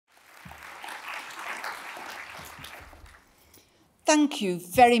thank you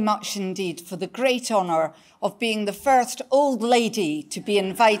very much indeed for the great honour of being the first old lady to be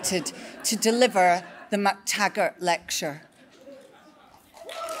invited to deliver the MacTaggart Lecture.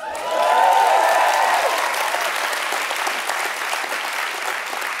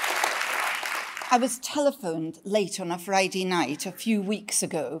 I was telephoned late on a Friday night a few weeks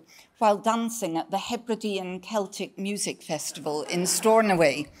ago while dancing at the Hebridean Celtic Music Festival in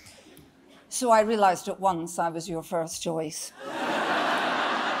Stornoway. So I realised at once I was your first choice.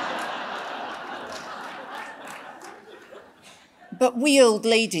 But we old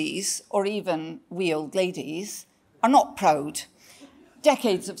ladies, or even we old ladies, are not proud.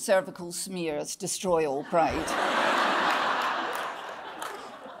 Decades of cervical smears destroy all pride.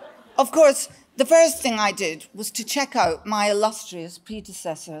 Of course, the first thing I did was to check out my illustrious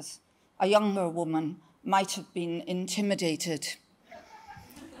predecessors. A younger woman might have been intimidated.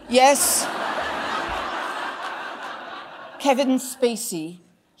 Yes, Kevin Spacey,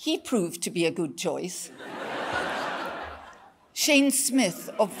 he proved to be a good choice. Shane Smith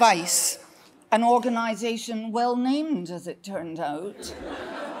of Vice, an organisation well named as it turned out.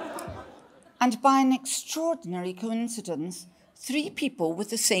 And by an extraordinary coincidence, 3 people with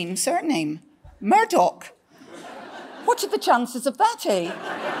the same surname, Murdoch. What are the chances of that, eh?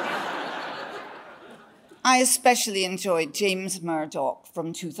 I especially enjoyed James Murdoch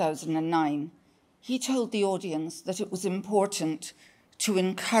from 2009. He told the audience that it was important to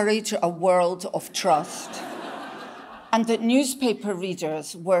encourage a world of trust and that newspaper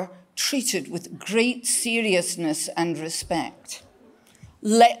readers were treated with great seriousness and respect.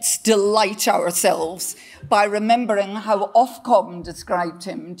 Let's delight ourselves by remembering how Ofcom described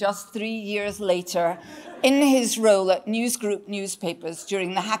him just 3 years later in his role at Newsgroup newspapers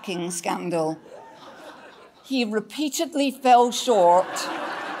during the hacking scandal. He repeatedly fell short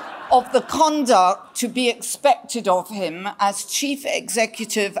of the conduct to be expected of him as chief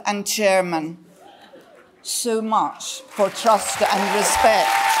executive and chairman. So much for trust and respect.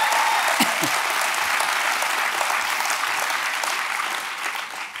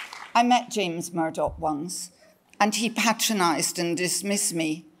 I met James Murdoch once, and he patronised and dismissed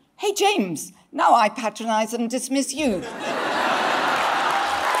me. Hey, James, now I patronise and dismiss you.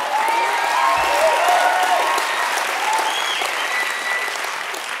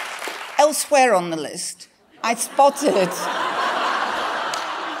 Elsewhere on the list, I spotted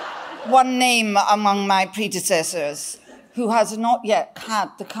one name among my predecessors who has not yet had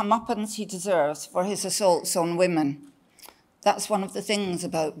the comeuppance he deserves for his assaults on women. That's one of the things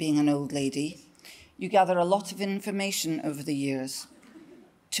about being an old lady. You gather a lot of information over the years.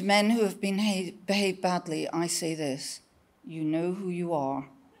 To men who have behaved badly, I say this: you know who you are,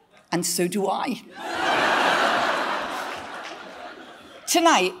 and so do I.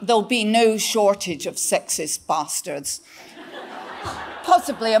 Tonight, there'll be no shortage of sexist bastards,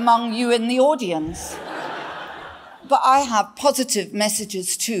 possibly among you in the audience. But I have positive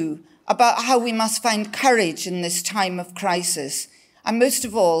messages too about how we must find courage in this time of crisis, and most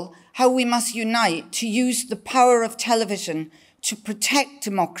of all, how we must unite to use the power of television to protect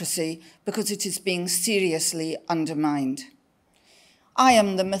democracy because it is being seriously undermined. I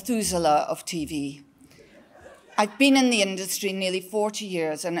am the Methuselah of TV. I've been in the industry nearly 40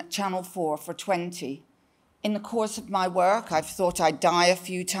 years and at Channel 4 for 20. In the course of my work, I've thought I'd die a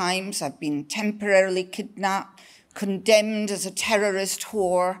few times. I've been temporarily kidnapped, condemned as a terrorist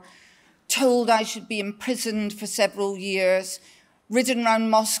whore, told I should be imprisoned for several years, ridden around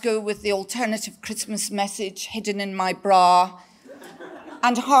Moscow with the alternative Christmas message hidden in my bra,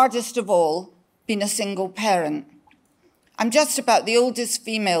 and hardest of all, been a single parent. I'm just about the oldest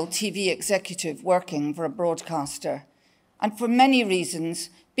female TV executive working for a broadcaster. And for many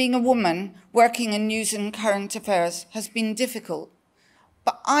reasons, being a woman working in news and current affairs has been difficult.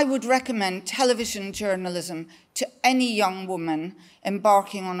 But I would recommend television journalism to any young woman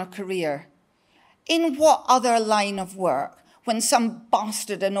embarking on a career. In what other line of work, when some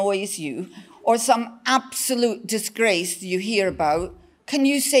bastard annoys you or some absolute disgrace you hear about, can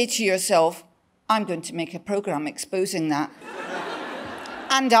you say to yourself, I'm going to make a programme exposing that,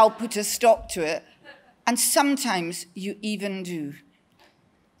 and I'll put a stop to it? And sometimes you even do.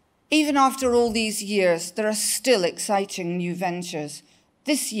 Even after all these years, there are still exciting new ventures.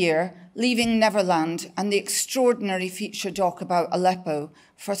 This year, Leaving Neverland and the extraordinary feature doc about Aleppo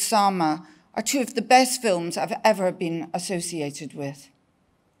for Sama are 2 of the best films I've ever been associated with.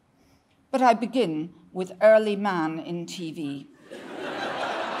 But I begin with Early Man in TV.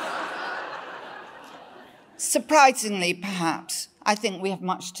 Surprisingly, perhaps, I think we have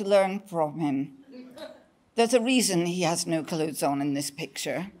much to learn from him. There's a reason he has no clothes on in this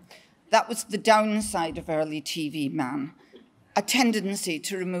picture. That was the downside of early TV man. a tendency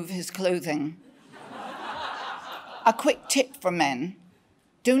to remove his clothing. A quick tip for men: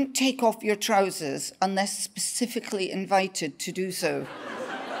 don't take off your trousers unless specifically invited to do so.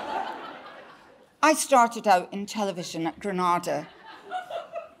 I started out in television at Granada,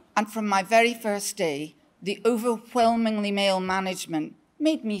 and from my very first day, the overwhelmingly male management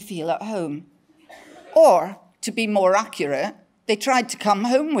made me feel at home. Or, to be more accurate, they tried to come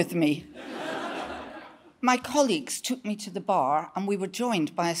home with me. My colleagues took me to the bar, and we were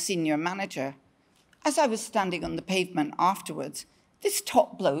joined by a senior manager. As I was standing on the pavement afterwards, this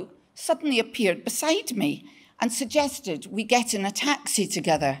top bloke suddenly appeared beside me and suggested we get in a taxi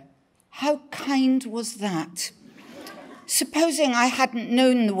together. How kind was that? Supposing I hadn't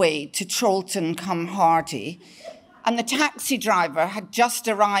known the way to Chorlton cum Hardy, and the taxi driver had just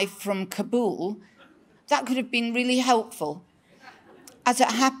arrived from Kabul, that could have been really helpful. As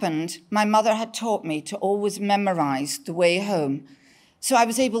it happened, my mother had taught me to always memorize the way home, so I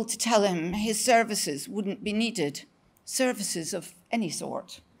was able to tell him his services wouldn't be needed, services of any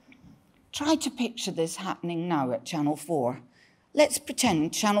sort. Try to picture this happening now at Channel 4. Let's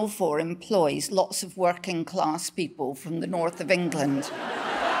pretend Channel 4 employs lots of working class people from the north of England.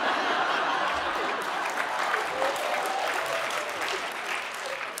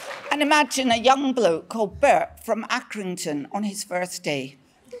 And imagine a young bloke called Bert from Accrington on his first day.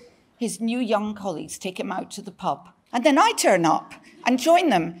 His new young colleagues take him out to the pub, and then I turn up and join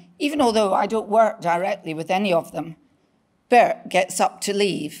them, even although I don't work directly with any of them. Bert gets up to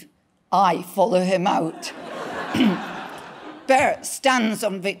leave. I follow him out. Bert stands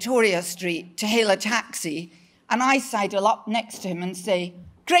on Victoria Street to hail a taxi, and I sidle up next to him and say,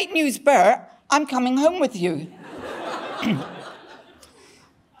 "Great news, Bert, I'm coming home with you."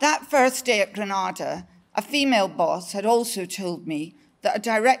 That first day at Granada, a female boss had also told me that a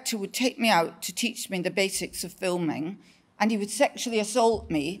director would take me out to teach me the basics of filming, and he would sexually assault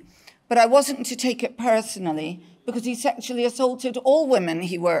me, but I wasn't to take it personally because he sexually assaulted all women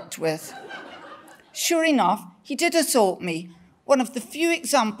he worked with. Sure enough, he did assault me, one of the few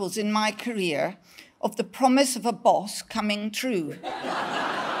examples in my career of the promise of a boss coming true.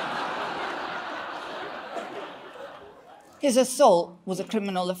 His assault was a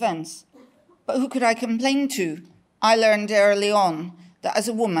criminal offence, but who could I complain to? I learned early on that as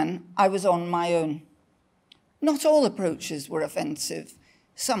a woman, I was on my own. Not all approaches were offensive.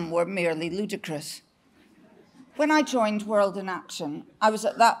 Some were merely ludicrous. When I joined World in Action, I was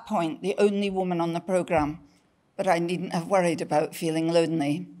at that point the only woman on the programme, but I needn't have worried about feeling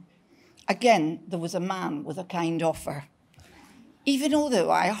lonely. Again, there was a man with a kind offer. Even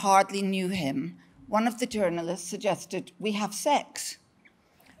although I hardly knew him, one of the journalists suggested we have sex.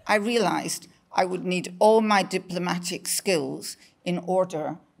 I realised I would need all my diplomatic skills in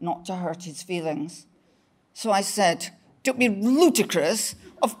order not to hurt his feelings. So I said, "Don't be ludicrous.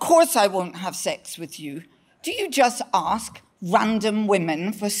 Of course I won't have sex with you. Do you just ask random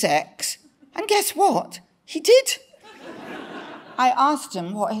women for sex?" And guess what? He did. I asked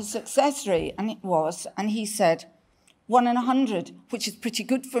him what his success rate was, and he said, 1 in 100, which is pretty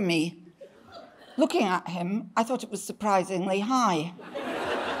good for me. Looking at him, I thought it was surprisingly high.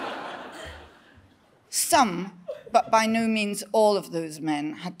 Some, but by no means all of those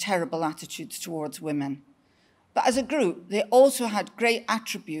men, had terrible attitudes towards women. But as a group, they also had great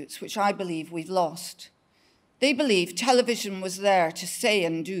attributes which I believe we've lost. They believed television was there to say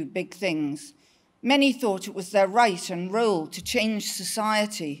and do big things. Many thought it was their right and role to change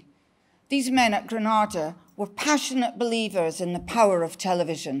society. These men at Granada were passionate believers in the power of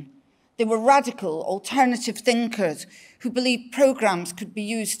television. They were radical, alternative thinkers who believed programmes could be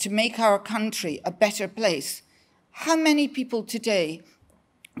used to make our country a better place. How many people today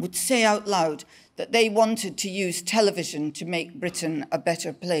would say out loud that they wanted to use television to make Britain a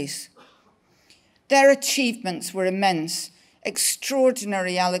better place? Their achievements were immense.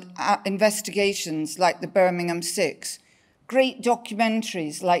 Extraordinary investigations like the Birmingham Six, great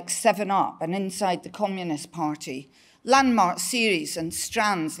documentaries like 7 Up and Inside the Communist Party, landmark series and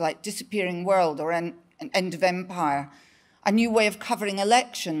strands like Disappearing World or End of Empire, a new way of covering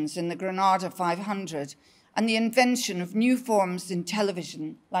elections in the Granada 500, and the invention of new forms in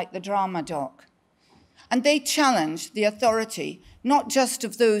television like the drama doc. And they challenged the authority not just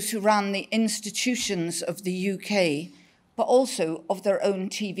of those who ran the institutions of the UK, but also of their own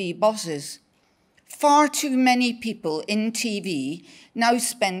TV bosses. Far too many people in TV now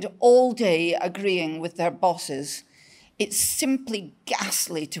spend all day agreeing with their bosses. It's simply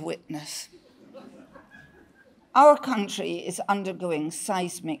ghastly to witness. Our country is undergoing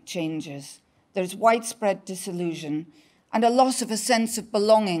seismic changes. There's widespread disillusion and a loss of a sense of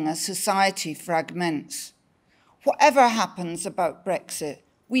belonging as society fragments. Whatever happens about Brexit,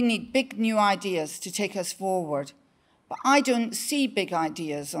 we need big new ideas to take us forward. But I don't see big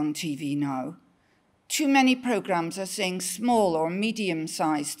ideas on TV now. Too many programmes are saying small or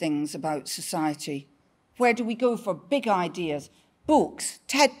medium-sized things about society. Where do we go for big ideas? Books,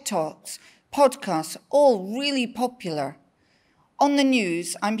 TED Talks, podcasts, all really popular. On the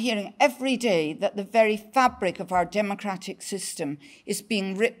news, I'm hearing every day that the very fabric of our democratic system is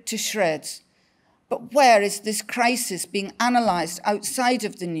being ripped to shreds. But where is this crisis being analysed outside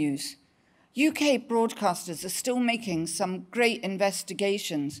of the news? UK broadcasters are still making some great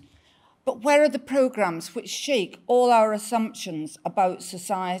investigations, but where are the programmes which shake all our assumptions about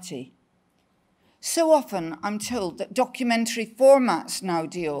society? So often I'm told that documentary formats now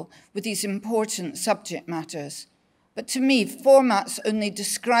deal with these important subject matters. But to me, formats only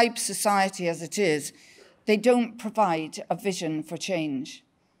describe society as it is. They don't provide a vision for change.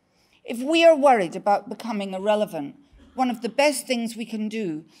 If we are worried about becoming irrelevant, one of the best things we can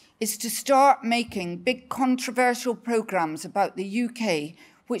do is to start making big controversial programmes about the UK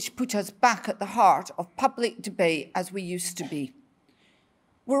which put us back at the heart of public debate as we used to be.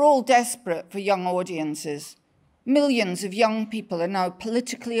 We're all desperate for young audiences. Millions of young people are now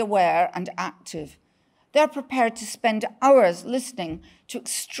politically aware and active. They're prepared to spend hours listening to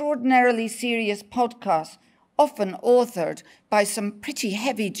extraordinarily serious podcasts, often authored by some pretty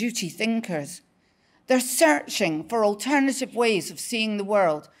heavy-duty thinkers. They're searching for alternative ways of seeing the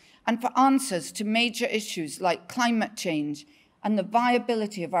world and for answers to major issues like climate change and the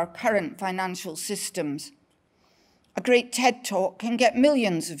viability of our current financial systems. A great TED Talk can get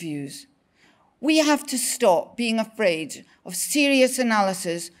millions of views. We have to stop being afraid of serious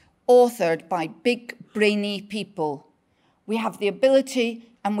analysis authored by big, brainy people. We have the ability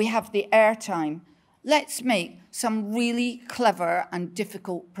and we have the airtime. Let's make some really clever and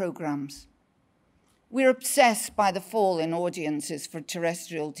difficult programmes. We're obsessed by the fall in audiences for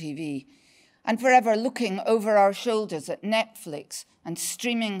terrestrial TV and forever looking over our shoulders at Netflix and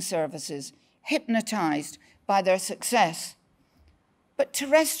streaming services, hypnotised by their success. But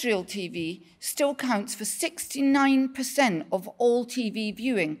terrestrial TV still counts for 69% of all TV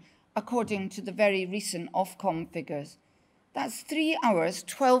viewing, according to the very recent Ofcom figures. That's 3 hours,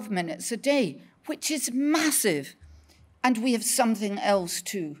 12 minutes a day, which is massive. And we have something else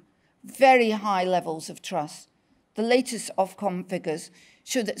too, very high levels of trust. The latest Ofcom figures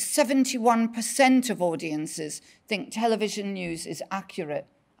show that 71% of audiences think television news is accurate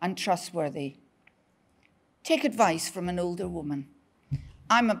and trustworthy. Take advice from an older woman.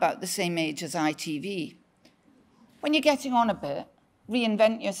 I'm about the same age as ITV. When you're getting on a bit,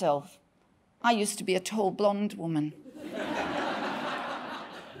 reinvent yourself. I used to be a tall blonde woman.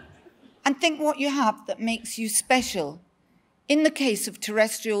 And think what you have that makes you special. In the case of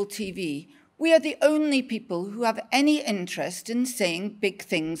terrestrial TV, we are the only people who have any interest in saying big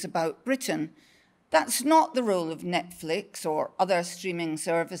things about Britain. That's not the role of Netflix or other streaming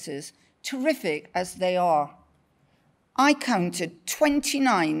services, terrific as they are. I counted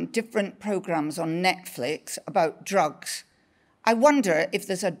 29 different programmes on Netflix about drugs. I wonder if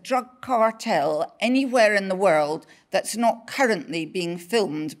there's a drug cartel anywhere in the world that's not currently being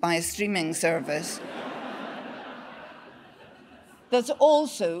filmed by a streaming service. There's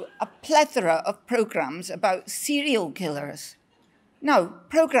also a plethora of programmes about serial killers. Now,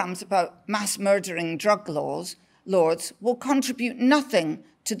 programmes about mass murdering drug lords will contribute nothing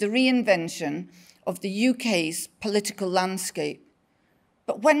to the reinvention of the UK's political landscape.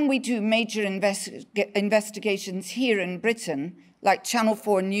 But when we do major investigations here in Britain, like Channel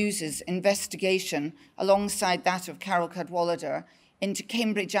 4 News' investigation alongside that of Carol Cadwallader into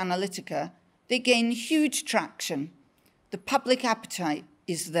Cambridge Analytica, they gain huge traction. The public appetite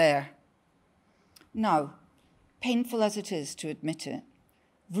is there. Now, painful as it is to admit it,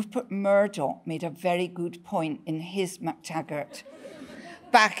 Rupert Murdoch made a very good point in his MacTaggart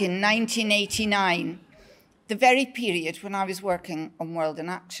back in 1989, the very period when I was working on World in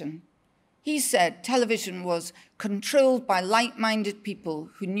Action. He said television was controlled by like-minded people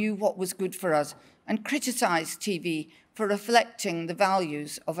who knew what was good for us and criticised TV for reflecting the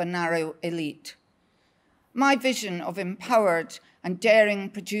values of a narrow elite. My vision of empowered and daring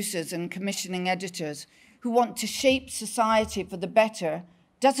producers and commissioning editors who want to shape society for the better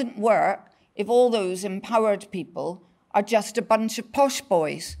doesn't work if all those empowered people are just a bunch of posh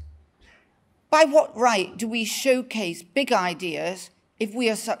boys. By what right do we showcase big ideas if we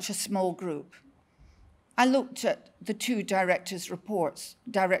are such a small group? I looked at the two Directors' UK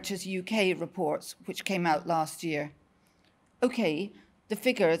reports, which came out last year. Okay, the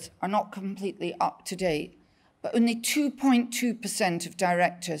figures are not completely up to date, but only 2.2% of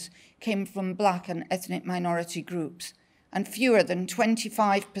directors came from Black and ethnic minority groups, and fewer than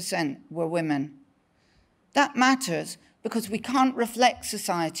 25% were women. That matters because we can't reflect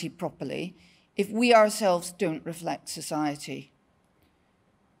society properly if we ourselves don't reflect society.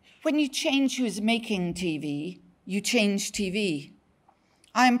 When you change who is making TV, you change TV.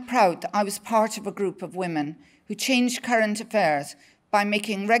 I am proud that I was part of a group of women who changed current affairs by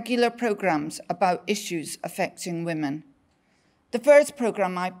making regular programmes about issues affecting women. The first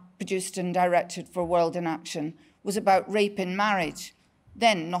programme I produced and directed for World in Action was about rape in marriage,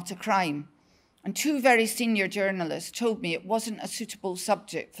 then not a crime. And two very senior journalists told me it wasn't a suitable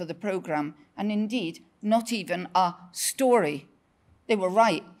subject for the programme, and indeed, not even a story. They were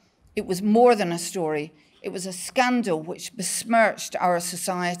right. It was more than a story. It was a scandal which besmirched our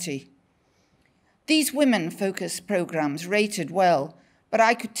society. These women-focused programmes rated well, but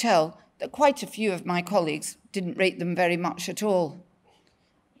I could tell that quite a few of my colleagues didn't rate them very much at all.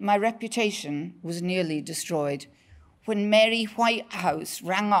 My reputation was nearly destroyed when Mary Whitehouse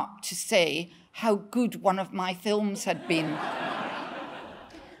rang up to say how good one of my films had been.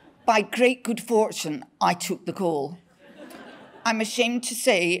 By great good fortune, I took the call. I'm ashamed to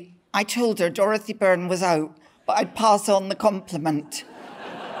say I told her Dorothy Byrne was out, but I'd pass on the compliment.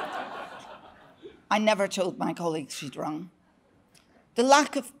 I never told my colleagues she'd rung. The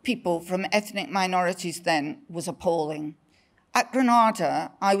lack of people from ethnic minorities then was appalling. At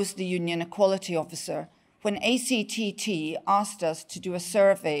Granada, I was the union equality officer when ACTT asked us to do a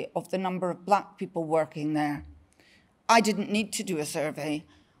survey of the number of Black people working there. I didn't need to do a survey.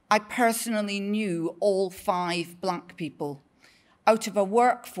 I personally knew all 5 Black people out of a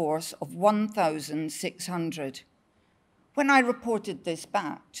workforce of 1,600. When I reported this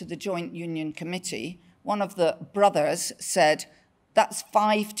back to the Joint Union Committee, one of the brothers said, "That's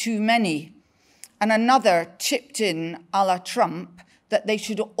 5 too many." And another chipped in a la Trump that they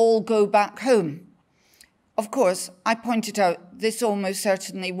should all go back home. Of course, I pointed out this almost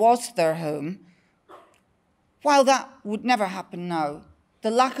certainly was their home. While that would never happen now,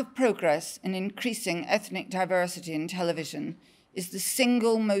 the lack of progress in increasing ethnic diversity in television is the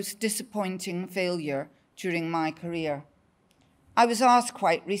single most disappointing failure during my career. I was asked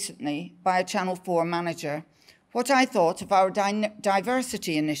quite recently by a Channel 4 manager what I thought of our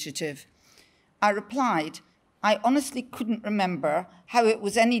diversity initiative. I replied, I honestly couldn't remember how it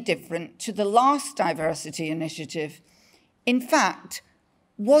was any different to the last diversity initiative. In fact,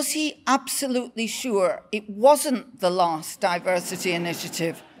 was he absolutely sure it wasn't the last diversity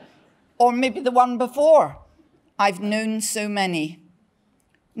initiative? Or maybe the one before? I've known so many.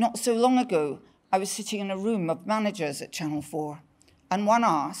 Not so long ago, I was sitting in a room of managers at Channel 4, and one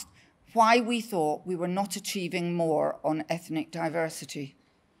asked why we thought we were not achieving more on ethnic diversity.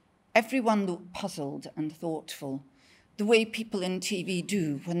 Everyone looked puzzled and thoughtful, the way people in TV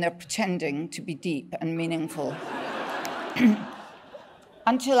do when they're pretending to be deep and meaningful.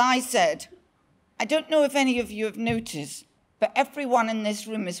 Until I said, I don't know if any of you have noticed, but everyone in this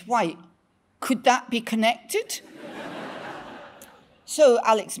room is white. Could that be connected? So,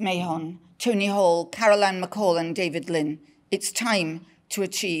 Alex Mahon, Tony Hall, Caroline McCall and David Lynn, it's time to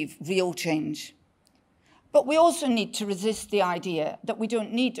achieve real change. But we also need to resist the idea that we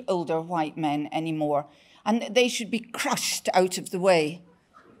don't need older white men anymore and that they should be crushed out of the way.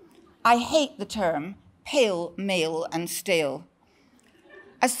 I hate the term pale, male and stale.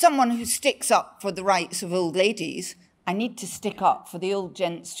 As someone who sticks up for the rights of old ladies, I need to stick up for the old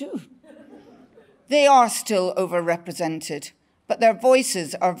gents too. They are still overrepresented, but their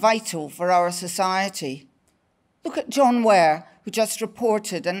voices are vital for our society. Look at John Ware, who just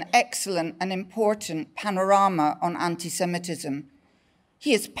reported an excellent and important panorama on anti-Semitism.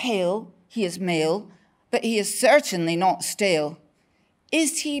 He is pale, he is male, but he is certainly not stale.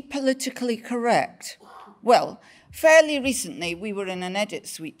 Is he politically correct? Well, fairly recently we were in an edit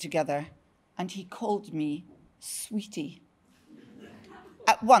suite together and he called me sweetie.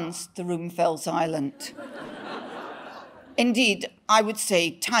 At once the room fell silent. Indeed, I would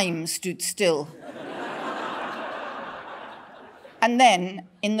say time stood still. And then,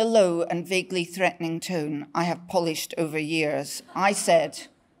 in the low and vaguely threatening tone I have polished over years, I said,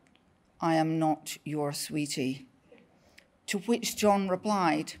 I am not your sweetie. To which John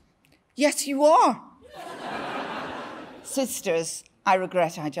replied, yes, you are. Sisters, I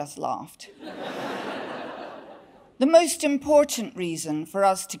regret I just laughed. The most important reason for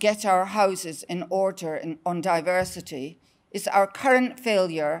us to get our houses in order on diversity is our current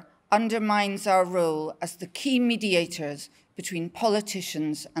failure undermines our role as the key mediators between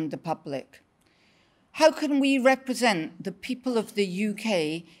politicians and the public. How can we represent the people of the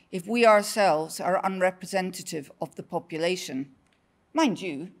UK if we ourselves are unrepresentative of the population. Mind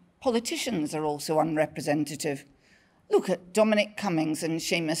you, politicians are also unrepresentative. Look at Dominic Cummings and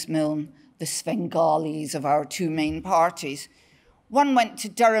Seamus Milne, the Svengalis of our two main parties. One went to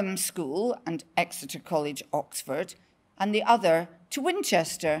Durham School and Exeter College, Oxford, and the other to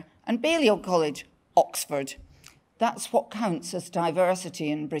Winchester and Balliol College, Oxford. That's what counts as diversity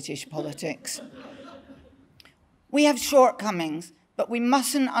in British politics. We have shortcomings, but we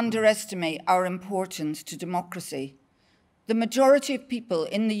mustn't underestimate our importance to democracy. The majority of people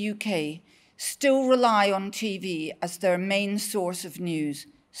in the UK still rely on TV as their main source of news,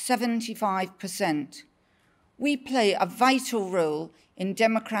 75%. We play a vital role in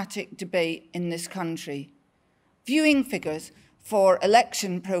democratic debate in this country. Viewing figures for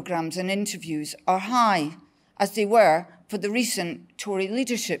election programmes and interviews are high, as they were for the recent Tory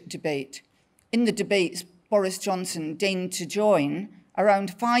leadership debate. In the debates Boris Johnson deigned to join,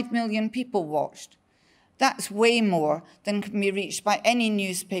 around 5 million people watched. That's way more than can be reached by any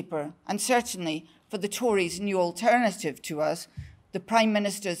newspaper, and certainly for the Tories' new alternative to us, the Prime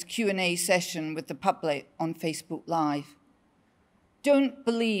Minister's Q&A session with the public on Facebook Live. Don't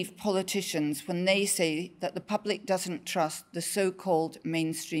believe politicians when they say that the public doesn't trust the so-called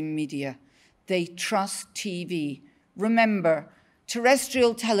mainstream media. They trust TV. Remember,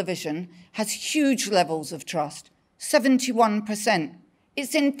 terrestrial television has huge levels of trust, 71%.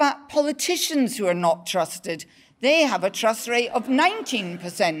 It's in fact politicians who are not trusted. They have a trust rate of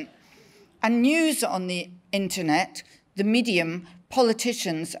 19%. And news on the internet, the medium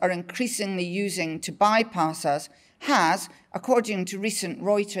politicians are increasingly using to bypass us, has, according to recent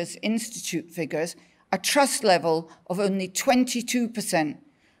Reuters Institute figures, a trust level of only 22%,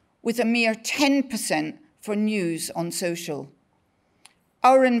 with a mere 10% for news on social.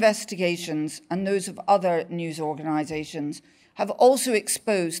 Our investigations and those of other news organisations have also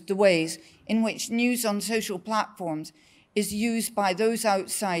exposed the ways in which news on social platforms is used by those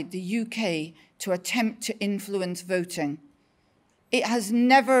outside the UK to attempt to influence voting. It has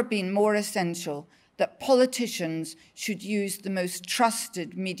never been more essential that politicians should use the most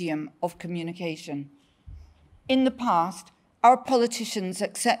trusted medium of communication. In the past, our politicians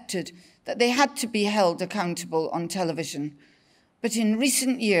accepted that they had to be held accountable on television, but in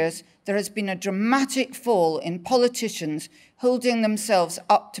recent years, there has been a dramatic fall in politicians holding themselves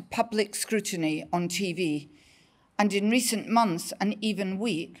up to public scrutiny on TV. And in recent months and even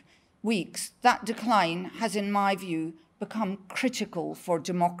weeks, that decline has, in my view, become critical for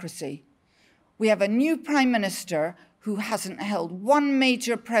democracy. We have a new Prime Minister who hasn't held one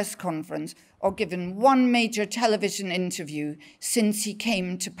major press conference or given one major television interview since he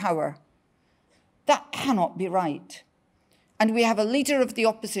came to power. That cannot be right. And we have a leader of the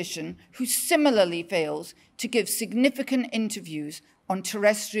opposition who similarly fails to give significant interviews on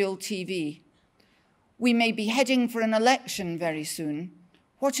terrestrial TV. We may be heading for an election very soon.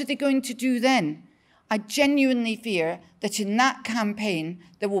 What are they going to do then? I genuinely fear that in that campaign,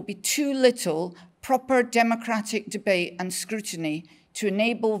 there will be too little proper democratic debate and scrutiny to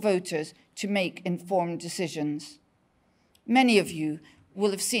enable voters to make informed decisions. Many of you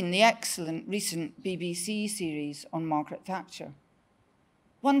will have seen the excellent recent BBC series on Margaret Thatcher.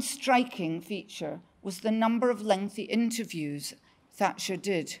 One striking feature was the number of lengthy interviews Thatcher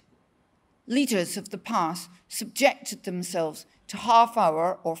did. Leaders of the past subjected themselves to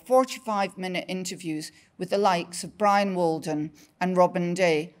half-hour or 45-minute interviews with the likes of Brian Walden and Robin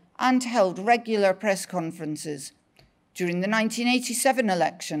Day, and held regular press conferences. During the 1987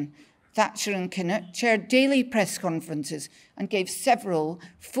 election, Thatcher and Kinnock chaired daily press conferences and gave several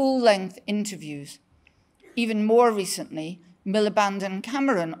full-length interviews. Even more recently, Miliband and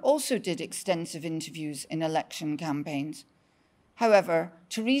Cameron also did extensive interviews in election campaigns. However,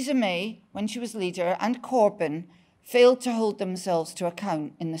 Theresa May, when she was leader, and Corbyn failed to hold themselves to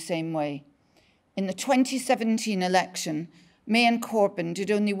account in the same way. In the 2017 election, May and Corbyn did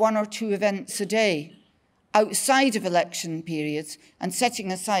only 1 or 2 events a day. Outside of election periods, and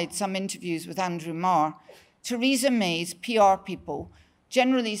setting aside some interviews with Andrew Marr, Theresa May's PR people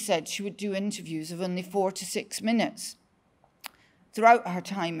generally said she would do interviews of only 4 to 6 minutes. Throughout her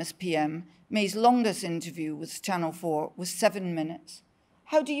time as PM, May's longest interview with Channel 4 was 7 minutes.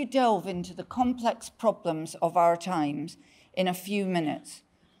 How do you delve into the complex problems of our times in a few minutes?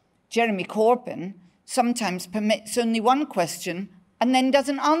 Jeremy Corbyn sometimes permits only one question and then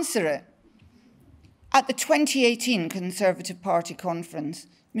doesn't answer it. At the 2018 Conservative Party conference,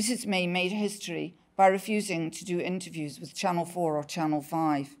 Mrs May made history by refusing to do interviews with Channel 4 or Channel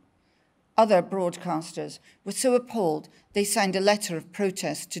 5. Other broadcasters were so appalled they signed a letter of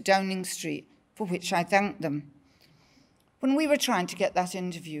protest to Downing Street, for which I thanked them. When we were trying to get that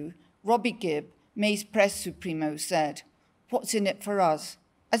interview, Robbie Gibb, May's press supremo, said, "What's in it for us?"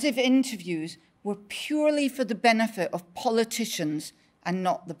 As if interviews were purely for the benefit of politicians and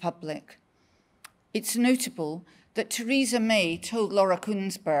not the public. It's notable that Theresa May told Laura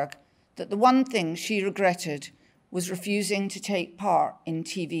Kuenssberg that the one thing she regretted was refusing to take part in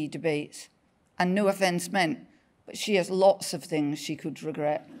TV debates. And no offence meant, but she has lots of things she could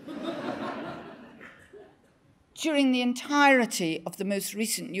regret. During the entirety of the most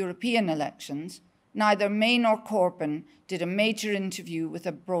recent European elections, neither May nor Corbyn did a major interview with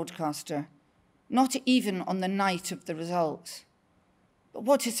a broadcaster, not even on the night of the results. But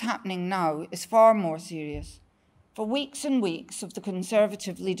what is happening now is far more serious. For weeks and weeks of the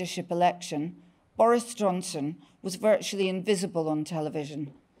Conservative leadership election, Boris Johnson was virtually invisible on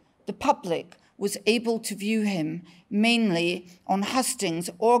television. The public was able to view him mainly on hustings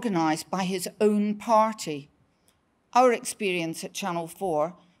organised by his own party. Our experience at Channel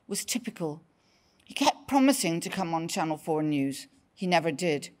 4 was typical. He kept promising to come on Channel 4 News. He never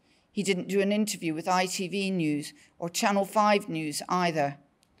did. He didn't do an interview with ITV News or Channel 5 News either.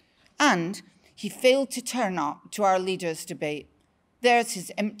 And he failed to turn up to our leaders' debate. There's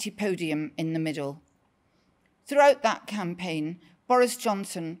his empty podium in the middle. Throughout that campaign, Boris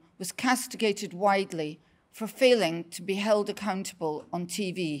Johnson was castigated widely for failing to be held accountable on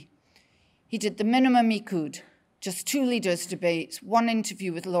TV. He did the minimum he could, just 2 leaders' debates, 1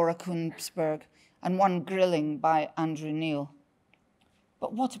 interview with Laura Kuenssberg, and 1 grilling by Andrew Neil.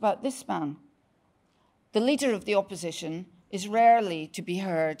 But what about this man? The leader of the opposition is rarely to be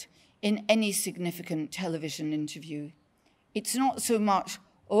heard in any significant television interview. It's not so much,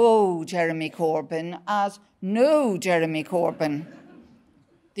 "Oh, Jeremy Corbyn," as "No, Jeremy Corbyn."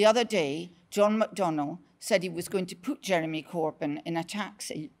 The other day, John McDonnell said he was going to put Jeremy Corbyn in a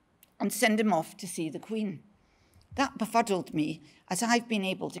taxi and send him off to see the Queen. That befuddled me, as I've been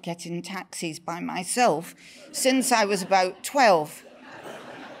able to get in taxis by myself since I was about 12.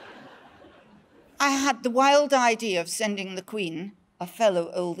 I had the wild idea of sending the Queen, a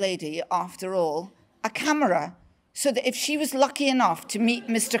fellow old lady after all, a camera, so that if she was lucky enough to meet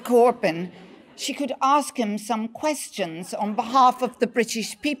Mr. Corbyn, she could ask him some questions on behalf of the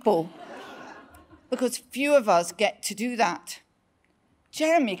British people, because few of us get to do that.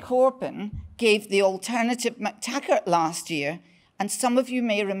 Jeremy Corbyn gave the alternative MacTaggart last year, and some of you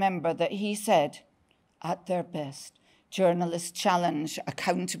may remember that he said, "At their best, journalists challenge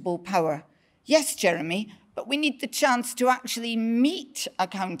accountable power." Yes, Jeremy, but we need the chance to actually meet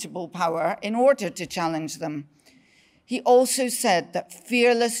accountable power in order to challenge them. He also said that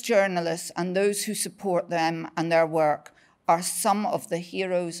fearless journalists and those who support them and their work are some of the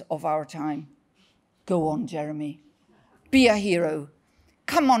heroes of our time. Go on, Jeremy. Be a hero.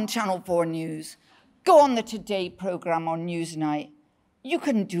 Come on Channel 4 News. Go on the Today programme on Newsnight. You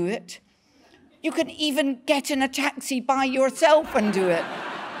can do it. You can even get in a taxi by yourself and do it.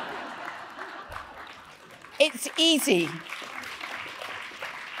 It's easy.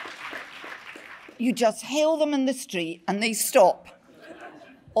 You just hail them in the street and they stop.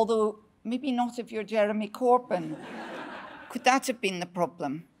 Although, maybe not if you're Jeremy Corbyn. Could that have been the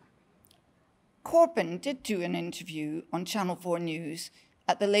problem? Corbyn did do an interview on Channel 4 News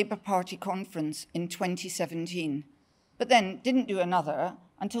at the Labour Party conference in 2017, but then didn't do another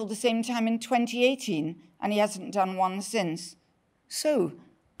until the same time in 2018, and he hasn't done one since. So,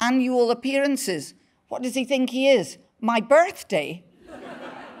 annual appearances. What does he think he is? My birthday?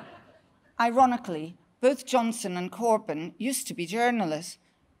 Ironically, both Johnson and Corbyn used to be journalists.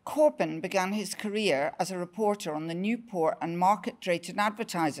 Corbyn began his career as a reporter on the Newport and Market Drayton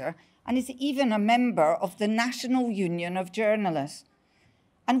Advertiser and is even a member of the National Union of Journalists.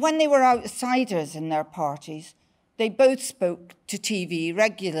 And when they were outsiders in their parties, they both spoke to TV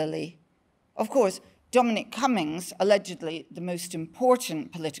regularly. Of course, Dominic Cummings, allegedly the most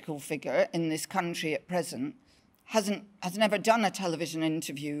important political figure in this country at present, has never done a television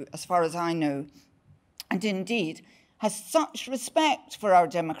interview, as far as I know, and indeed has such respect for our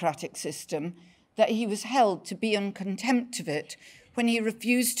democratic system that he was held to be in contempt of it when he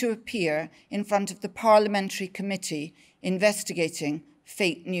refused to appear in front of the parliamentary committee investigating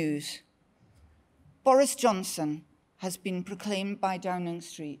fake news. Boris Johnson has been proclaimed by Downing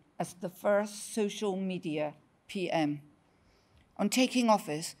Street as the first social media PM. On taking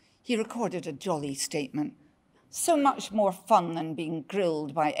office, he recorded a jolly statement, so much more fun than being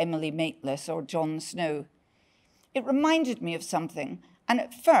grilled by Emily Maitlis or Jon Snow. It reminded me of something, and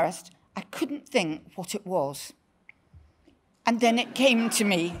at first I couldn't think what it was. And then it came to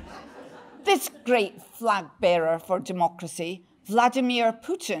me. This great flag bearer for democracy, Vladimir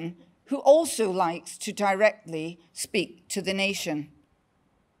Putin, who also likes to directly speak to the nation.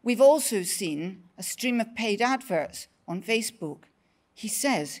 We've also seen a stream of paid adverts on Facebook. He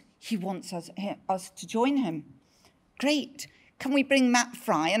says he wants us to join him. Great. Can we bring Matt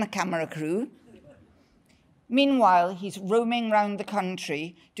Fry and a camera crew? Meanwhile, he's roaming round the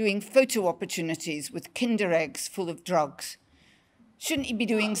country doing photo opportunities with Kinder eggs full of drugs. Shouldn't he be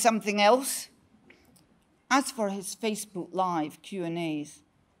doing something else? As for his Facebook Live Q&As,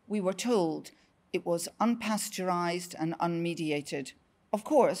 we were told it was unpasteurized and unmediated. Of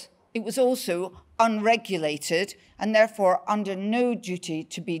course, it was also unregulated and therefore under no duty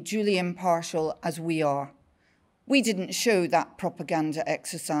to be duly impartial as we are. We didn't show that propaganda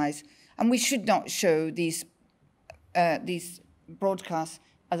exercise, and we should not show these broadcasts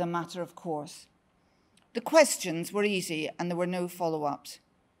as a matter of course. The questions were easy and there were no follow-ups.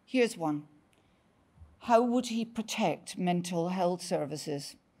 Here's one. How would he protect mental health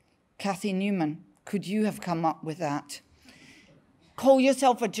services? Cathy Newman, could you have come up with that? Call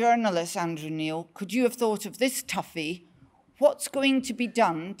yourself a journalist, Andrew Neil. Could you have thought of this toughie? What's going to be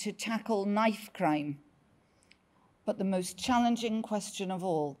done to tackle knife crime? But the most challenging question of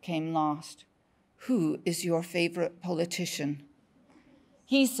all came last. Who is your favourite politician?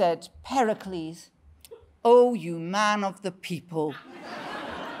 He said, Pericles. Oh, you man of the people.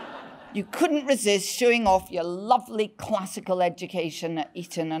 You couldn't resist showing off your lovely classical education at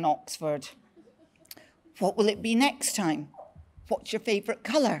Eton and Oxford. What will it be next time? What's your favourite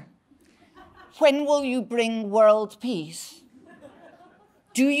colour? When will you bring world peace?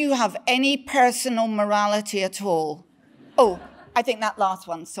 Do you have any personal morality at all? Oh, I think that last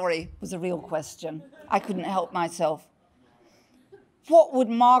one, sorry, was a real question. I couldn't help myself. What would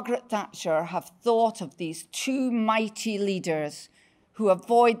Margaret Thatcher have thought of these two mighty leaders who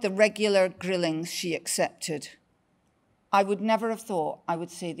avoid the regular grillings she accepted? I would never have thought I would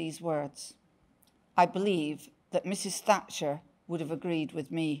say these words. I believe that Mrs. Thatcher would have agreed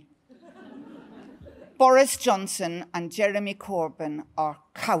with me. Boris Johnson and Jeremy Corbyn are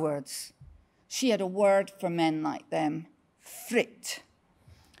cowards. She had a word for men like them. Frit.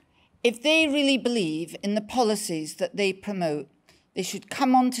 If they really believe in the policies that they promote, they should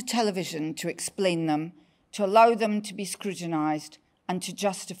come onto television to explain them, to allow them to be scrutinised and to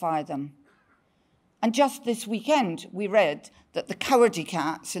justify them. And just this weekend, we read that the cowardy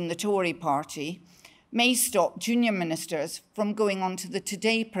cats in the Tory party may stop junior ministers from going on to the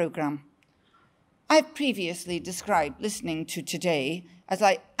Today programme. I've previously described listening to Today as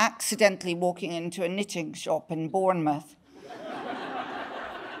like accidentally walking into a knitting shop in Bournemouth.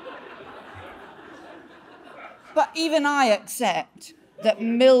 But even I accept that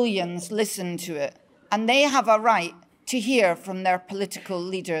millions listen to it, and they have a right to hear from their political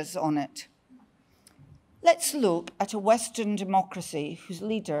leaders on it. Let's look at a Western democracy whose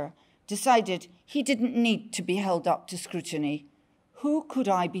leader decided he didn't need to be held up to scrutiny. Who could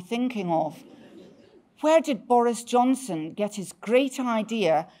I be thinking of? Where did Boris Johnson get his great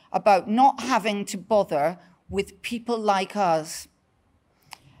idea about not having to bother with people like us?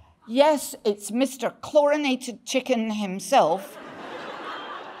 Yes, it's Mr. Chlorinated Chicken himself,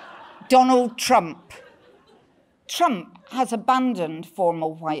 Donald Trump. Trump has abandoned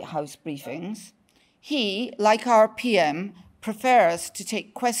formal White House briefings. He, like our PM, prefers to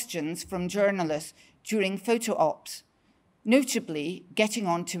take questions from journalists during photo ops, notably getting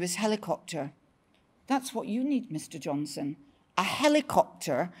onto his helicopter. That's what you need, Mr. Johnson, a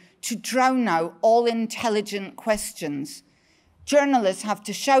helicopter to drown out all intelligent questions. Journalists have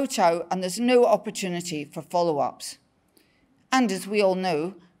to shout out and there's no opportunity for follow-ups. And as we all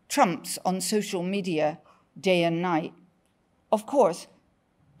know, Trump's on social media day and night. Of course,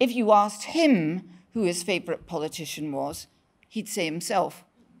 if you asked him who his favourite politician was, he'd say himself.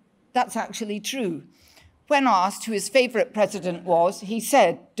 That's actually true. When asked who his favourite president was, he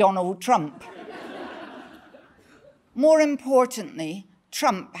said Donald Trump. More importantly,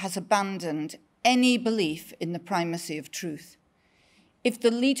 Trump has abandoned any belief in the primacy of truth. If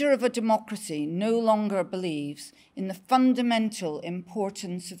the leader of a democracy no longer believes in the fundamental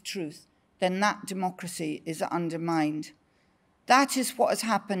importance of truth, then that democracy is undermined. That is what has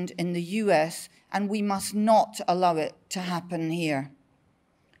happened in the US, and we must not allow it to happen here.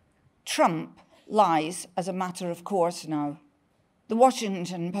 Trump lies as a matter of course now. The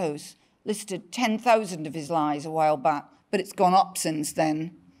Washington Post listed 10,000 of his lies a while back, but it's gone up since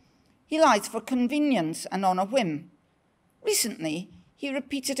then. He lies for convenience and on a whim. Recently, he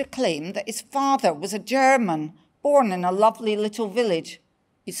repeated a claim that his father was a German, born in a lovely little village.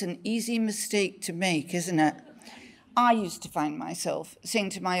 It's an easy mistake to make, isn't it? I used to find myself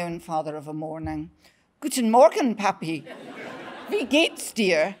saying to my own father of a morning, "Guten Morgen, Papi. Wie geht's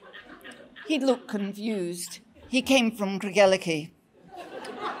dir?" He looked confused. He came from Craigellachie.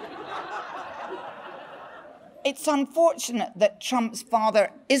 It's unfortunate that Trump's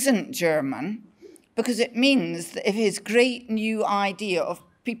father isn't German, because it means that if his great new idea of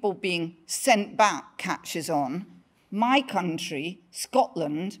people being sent back catches on, my country,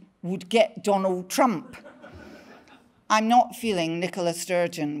 Scotland, would get Donald Trump. I'm not feeling Nicola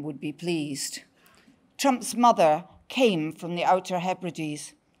Sturgeon would be pleased. Trump's mother came from the Outer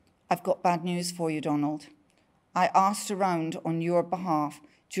Hebrides. I've got bad news for you, Donald. I asked around on your behalf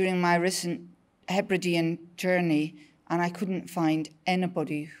during my recent Hebridean journey, and I couldn't find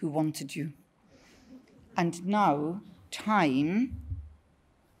anybody who wanted you. And now, time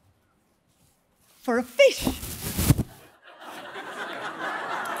for a fish.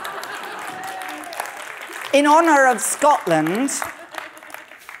 In honour of Scotland,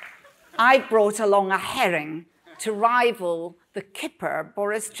 I brought along a herring to rival the kipper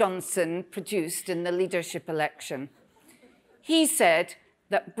Boris Johnson produced in the leadership election. He said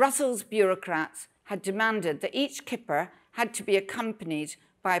that Brussels bureaucrats had demanded that each kipper had to be accompanied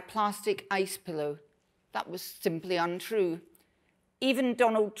by a plastic ice pillow. That was simply untrue. Even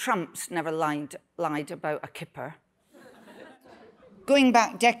Donald Trump's never lied about a kipper. Going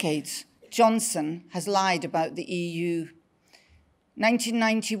back decades, Johnson has lied about the EU.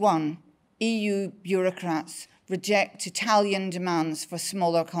 1991, EU bureaucrats reject Italian demands for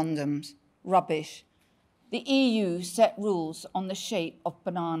smaller condoms. Rubbish. The EU set rules on the shape of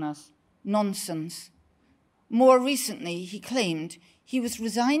bananas. Nonsense. More recently, he claimed he was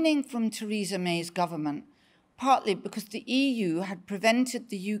resigning from Theresa May's government, partly because the EU had prevented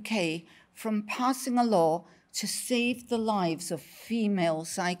the UK from passing a law to save the lives of female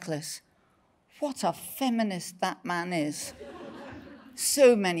cyclists. What a feminist that man is.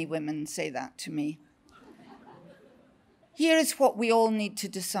 So many women say that to me. Here is what we all need to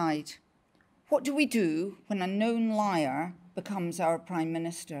decide. What do we do when a known liar becomes our Prime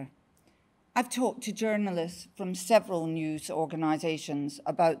Minister? I've talked to journalists from several news organisations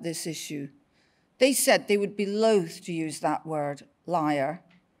about this issue. They said they would be loath to use that word, liar.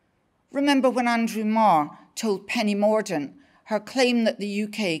 Remember when Andrew Marr told Penny Mordaunt her claim that the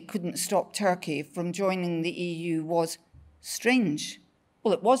UK couldn't stop Turkey from joining the EU was strange?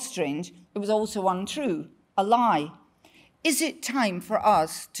 Well, it was strange. It was also untrue, a lie. Is it time for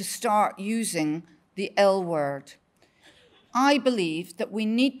us to start using the L word? I believe that we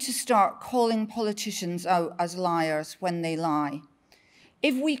need to start calling politicians out as liars when they lie.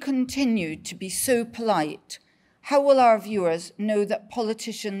 If we continue to be so polite, how will our viewers know that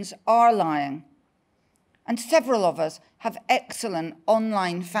politicians are lying? And several of us have excellent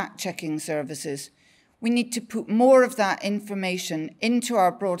online fact-checking services. We need to put more of that information into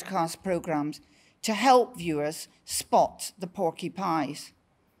our broadcast programmes to help viewers spot the porky pies.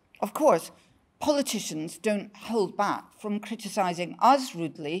 Of course, politicians don't hold back from criticising us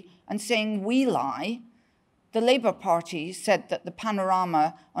rudely and saying we lie. The Labour Party said that the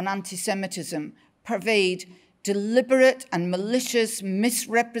panorama on anti-Semitism pervade deliberate and malicious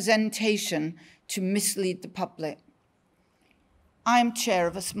misrepresentation to mislead the public. I am chair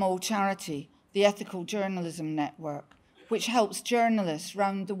of a small charity, the Ethical Journalism Network, which helps journalists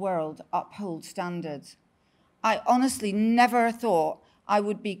around the world uphold standards. I honestly never thought I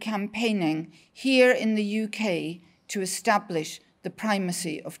would be campaigning here in the UK to establish the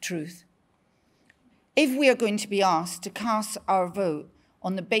primacy of truth. If we are going to be asked to cast our vote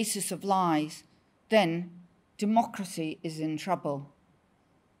on the basis of lies, then democracy is in trouble.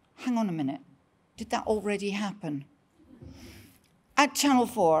 Hang on a minute. Did that already happen? At Channel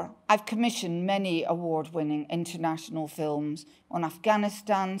 4, I've commissioned many award-winning international films on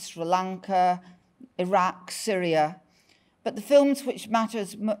Afghanistan, Sri Lanka, Iraq, Syria. But the films which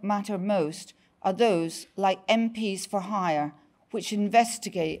matter most are those like MPs for Hire, which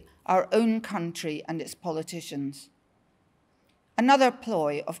investigate our own country and its politicians. Another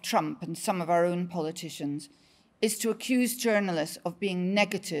ploy of Trump and some of our own politicians is to accuse journalists of being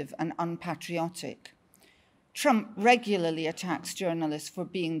negative and unpatriotic. Trump regularly attacks journalists for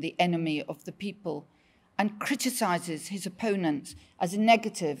being the enemy of the people and criticises his opponents as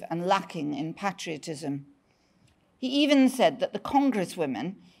negative and lacking in patriotism. He even said that the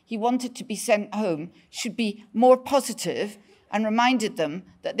congresswomen he wanted to be sent home should be more positive and reminded them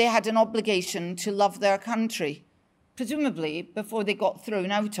that they had an obligation to love their country, presumably before they got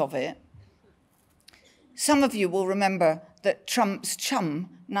thrown out of it. Some of you will remember that Trump's chum,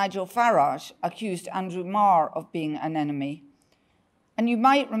 Nigel Farage, accused Andrew Marr of being an enemy. And you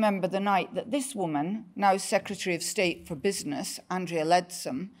might remember the night that this woman, now Secretary of State for Business, Andrea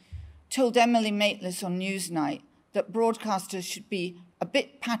Leadsom, told Emily Maitlis on Newsnight that broadcasters should be a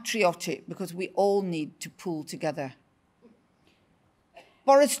bit patriotic because we all need to pull together.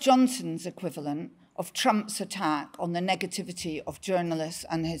 Boris Johnson's equivalent of Trump's attack on the negativity of journalists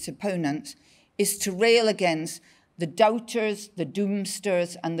and his opponents is to rail against the doubters, the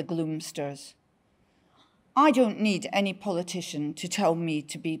doomsters, and the gloomsters. I don't need any politician to tell me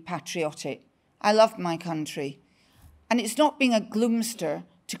to be patriotic. I love my country. And it's not being a gloomster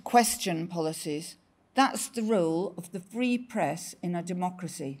to question policies. That's the role of the free press in a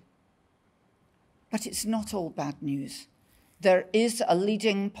democracy. But it's not all bad news. There is a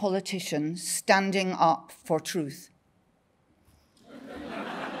leading politician standing up for truth.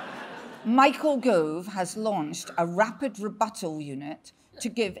 Michael Gove has launched a rapid rebuttal unit to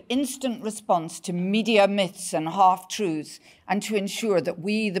give instant response to media myths and half-truths and to ensure that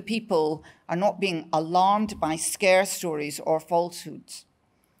we, the people, are not being alarmed by scare stories or falsehoods.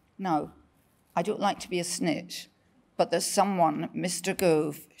 Now, I don't like to be a snitch, but there's someone Mr.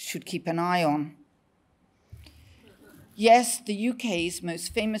 Gove should keep an eye on. Yes, the UK's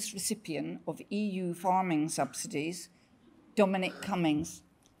most famous recipient of EU farming subsidies, Dominic Cummings.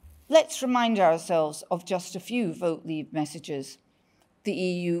 Let's remind ourselves of just a few vote leave messages. The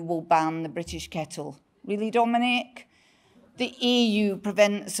EU will ban the British kettle. Really, Dominic? The EU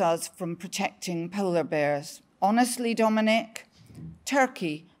prevents us from protecting polar bears. Honestly, Dominic?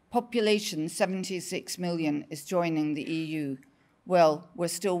 Turkey, population 76 million, is joining the EU. Well, we're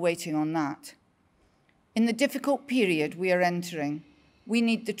still waiting on that. In the difficult period we are entering, we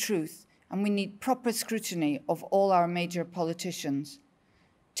need the truth and we need proper scrutiny of all our major politicians.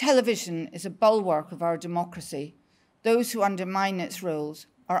 Television is a bulwark of our democracy. Those who undermine its roles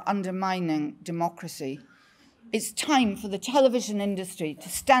are undermining democracy. It's time for the television industry to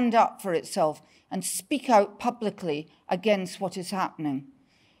stand up for itself and speak out publicly against what is happening.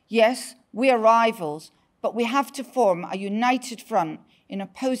 Yes, we are rivals, but we have to form a united front in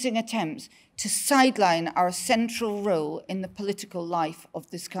opposing attempts to sideline our central role in the political life of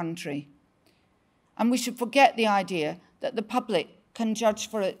this country. And we should forget the idea that the public can judge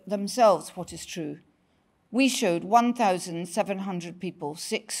for it themselves what is true. We showed 1,700 people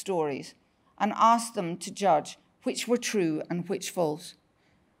 6 stories and asked them to judge which were true and which false.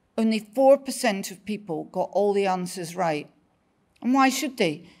 Only 4% of people got all the answers right. And why should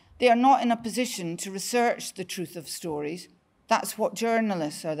they? They are not in a position to research the truth of stories. That's what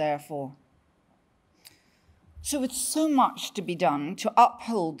journalists are there for. So with so much to be done to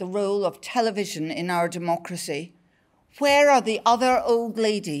uphold the role of television in our democracy, where are the other old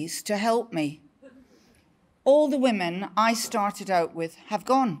ladies to help me? All the women I started out with have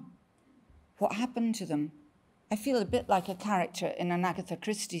gone. What happened to them? I feel a bit like a character in an Agatha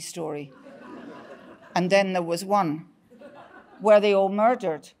Christie story. And then there was one. Were they all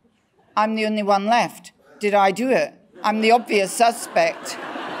murdered? I'm the only one left. Did I do it? I'm the obvious suspect.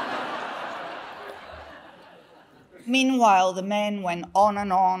 Meanwhile, the men went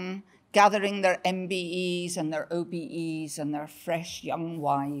on, gathering their MBEs and their OBEs and their fresh young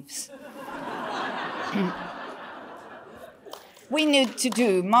wives. We need to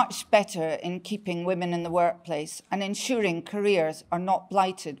do much better in keeping women in the workplace and ensuring careers are not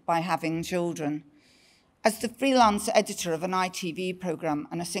blighted by having children. As the freelance editor of an ITV programme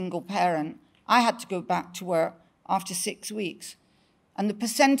and a single parent, I had to go back to work after 6 weeks. And the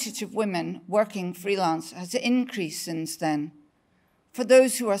percentage of women working freelance has increased since then. For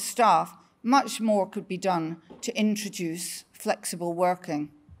those who are staff, much more could be done to introduce flexible working.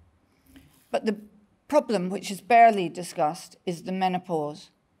 But the problem, which is barely discussed, is the menopause.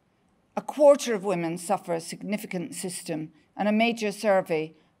 1/4 of women suffer a significant symptom, and a major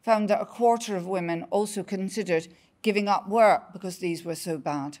survey found that 1/4 of women also considered giving up work because these were so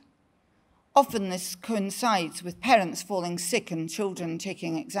bad. Often this coincides with parents falling sick and children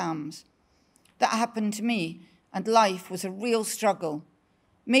taking exams. That happened to me, and life was a real struggle.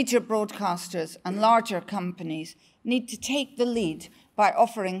 Major broadcasters and larger companies need to take the lead by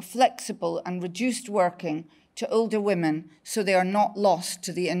offering flexible and reduced working to older women so they are not lost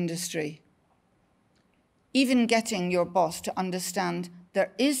to the industry. Even getting your boss to understand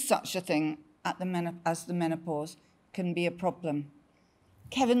there is such a thing as the menopause can be a problem.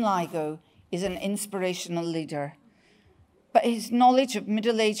 Kevin Ligo is an inspirational leader, but his knowledge of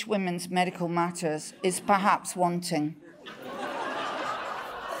middle-aged women's medical matters is perhaps wanting.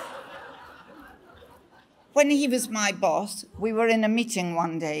 When he was my boss, we were in a meeting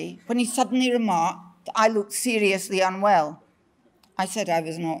one day when he suddenly remarked that I looked seriously unwell. I said I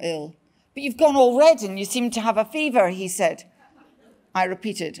was not ill. But you've gone all red and you seem to have a fever, he said. I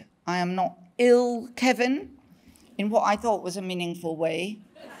repeated, I am not ill, Kevin, in what I thought was a meaningful way.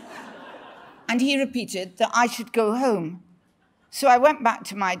 And he repeated that I should go home. So I went back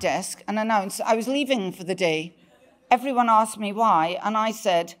to my desk and announced I was leaving for the day. Everyone asked me why, and I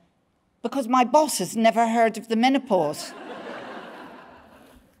said, because my boss has never heard of the menopause.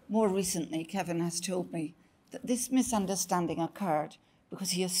 More recently, Kevin has told me that this misunderstanding occurred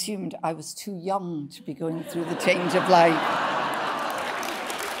because he assumed I was too young to be going through the change of life.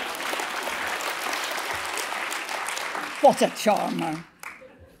 What a charmer.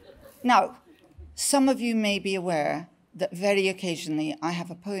 Now, some of you may be aware that very occasionally I have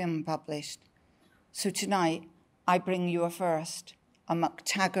a poem published. So tonight, I bring you a first, a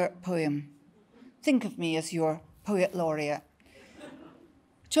MacTaggart poem. Think of me as your poet laureate.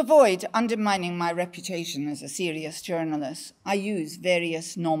 To avoid undermining my reputation as a serious journalist, I use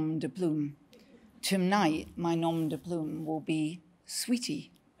various nom de plume. Tonight, my nom de plume will be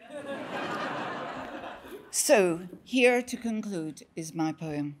Sweetie. So, here to conclude is my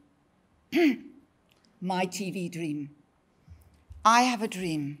poem. My TV dream. I have a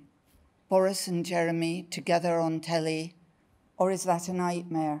dream. Boris and Jeremy together on telly, or is that a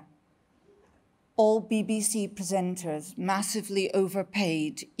nightmare? All BBC presenters massively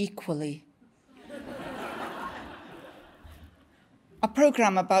overpaid equally. A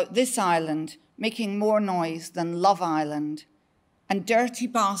programme about this island making more noise than Love Island, and dirty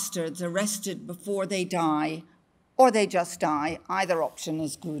bastards arrested before they die, or they just die. Either option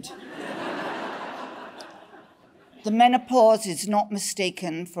is good. The menopause is not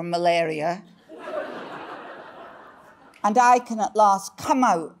mistaken for malaria. And I can at last come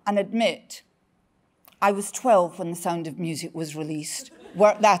out and admit I was 12 when The Sound of Music was released.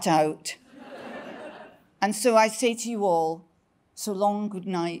 Work that out. And so I say to you all, so long, good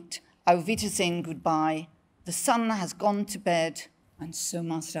night. Auf Wiedersehen, goodbye. The sun has gone to bed, and so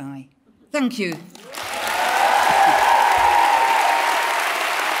must I. Thank you.